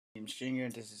Williams Jr.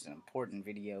 This is an important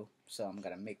video, so I'm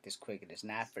going to make this quick. It is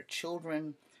not for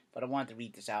children, but I wanted to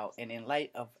read this out. And in light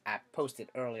of, I posted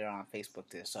earlier on Facebook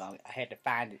this, so I had to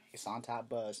find it. It's on Top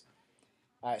Buzz.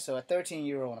 Alright, so a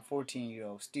 13-year-old and a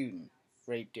 14-year-old student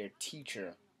raped their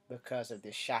teacher because of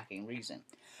this shocking reason.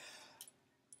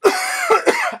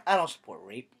 I don't support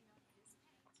rape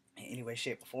in any way,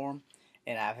 shape, or form.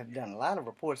 And I have done a lot of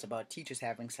reports about teachers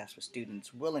having sex with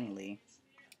students willingly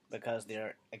because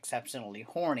they're exceptionally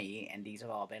horny, and these have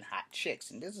all been hot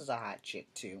chicks. And this is a hot chick,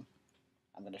 too.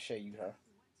 I'm going to show you her.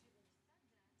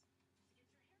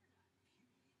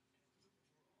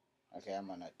 Okay, I'm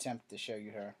going to attempt to show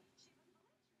you her.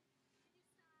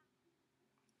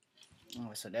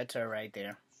 Oh, so that's her right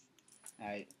there.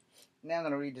 Alright, now I'm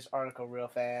going to read this article real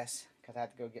fast because I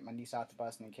have to go get my niece out the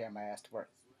bus and then carry my ass to work.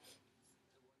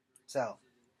 So,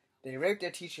 they raped their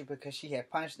teacher because she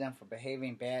had punished them for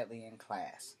behaving badly in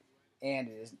class.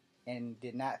 And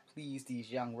did not please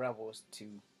these young rebels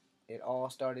to. It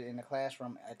all started in the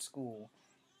classroom at school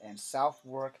in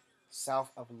Southwark,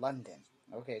 south of London.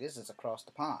 Okay, this is across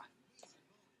the pond.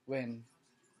 When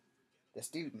the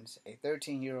students, a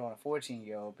 13-year-old and a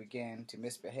 14-year-old, began to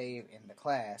misbehave in the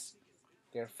class,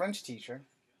 their French teacher,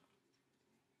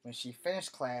 when she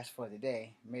finished class for the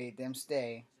day, made them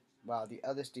stay while the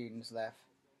other students left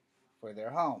for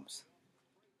their homes.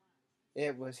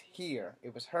 It was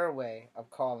her way of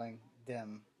calling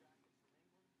them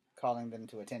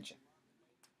to attention.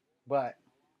 But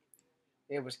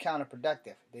it was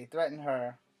counterproductive. They threatened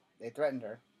her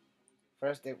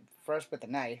first with a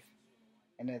knife,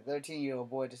 and the 13-year-old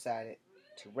boy decided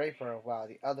to rape her while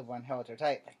the other one held her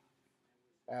tightly.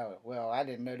 Oh, well, I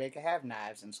didn't know they could have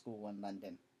knives in school in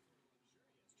London,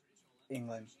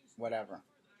 England, whatever.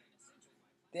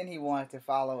 Then he wanted to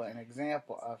follow an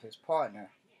example of his partner,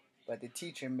 but the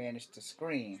teacher managed to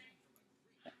scream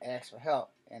and ask for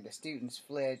help, and the students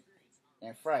fled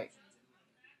in fright.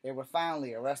 They were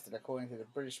finally arrested. According to the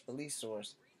British police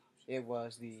source, it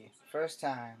was the first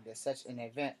time that such an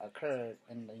event occurred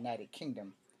in the United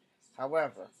Kingdom.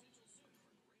 However,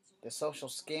 the social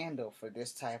scandal for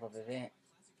this type of event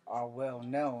are well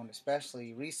known,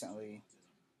 especially recently,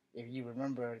 if you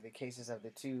remember the cases of the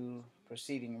two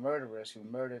preceding murderers who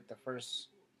murdered the first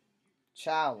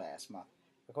child last month.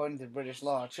 According to British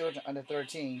law, children under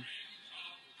 13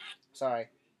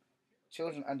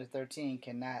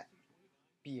 cannot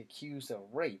be accused of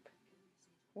rape.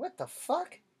 What the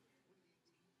fuck?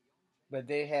 But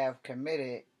they have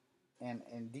committed an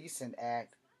indecent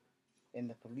act in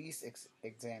the police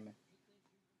examined.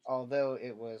 Although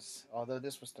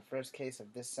this was the first case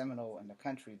of this seminal in the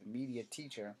country, the media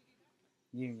teacher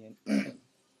union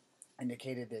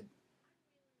indicated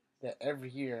that every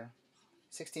year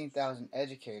 16,000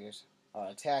 educators are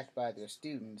attacked by their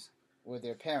students or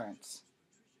their parents.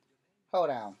 Hold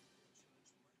on.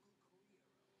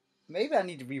 Maybe I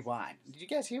need to rewind. Did you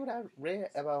guys hear what I read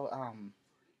about,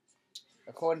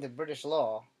 according to British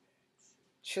law,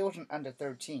 children under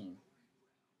 13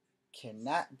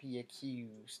 cannot be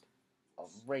accused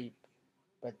of rape,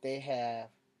 but they have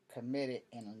committed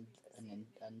an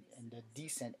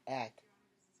indecent act,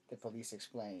 the police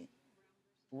explained.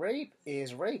 Rape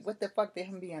is rape. What the fuck did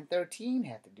him being 13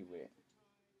 have to do with it?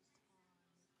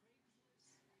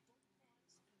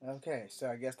 Okay, so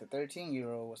I guess the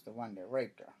 13-year-old was the one that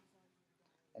raped her.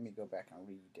 Let me go back and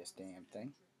read this damn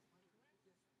thing.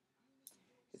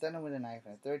 He threatened her with a knife,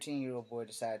 and a 13-year-old boy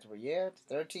decided to rape. Yeah,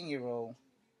 the 13-year-old.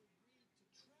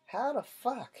 How the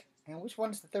fuck? And which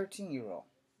one is the 13-year-old?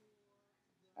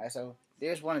 Alright, so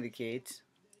there's one of the kids.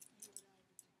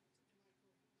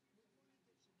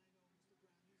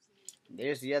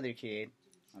 There's the other kid.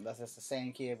 Unless it's the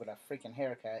same kid with a freaking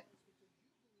haircut.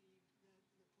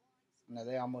 No,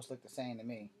 they almost look the same to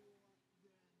me.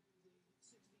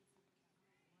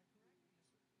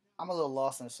 I'm a little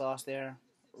lost in the sauce there.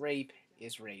 Rape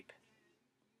is rape.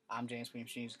 I'm James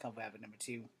Williams Jr. Combo Habit number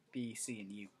 2. B, C, and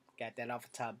U. Got that off the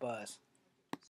Top Buzz.